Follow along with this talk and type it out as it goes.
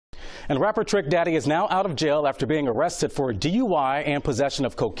And rapper Trick Daddy is now out of jail after being arrested for DUI and possession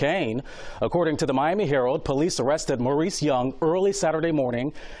of cocaine. According to the Miami Herald, police arrested Maurice Young early Saturday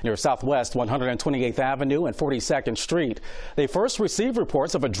morning near Southwest 128th Avenue and 42nd Street. They first received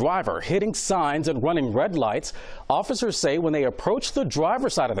reports of a driver hitting signs and running red lights. Officers say when they approached the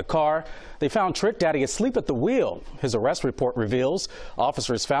driver's side of the car, they found Trick Daddy asleep at the wheel. His arrest report reveals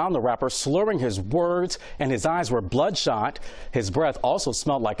officers found the rapper slurring his words and his eyes were bloodshot. His breath also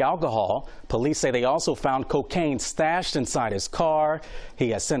smelled like alcohol. Police say they also found cocaine stashed inside his car.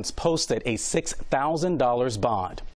 He has since posted a $6,000 bond.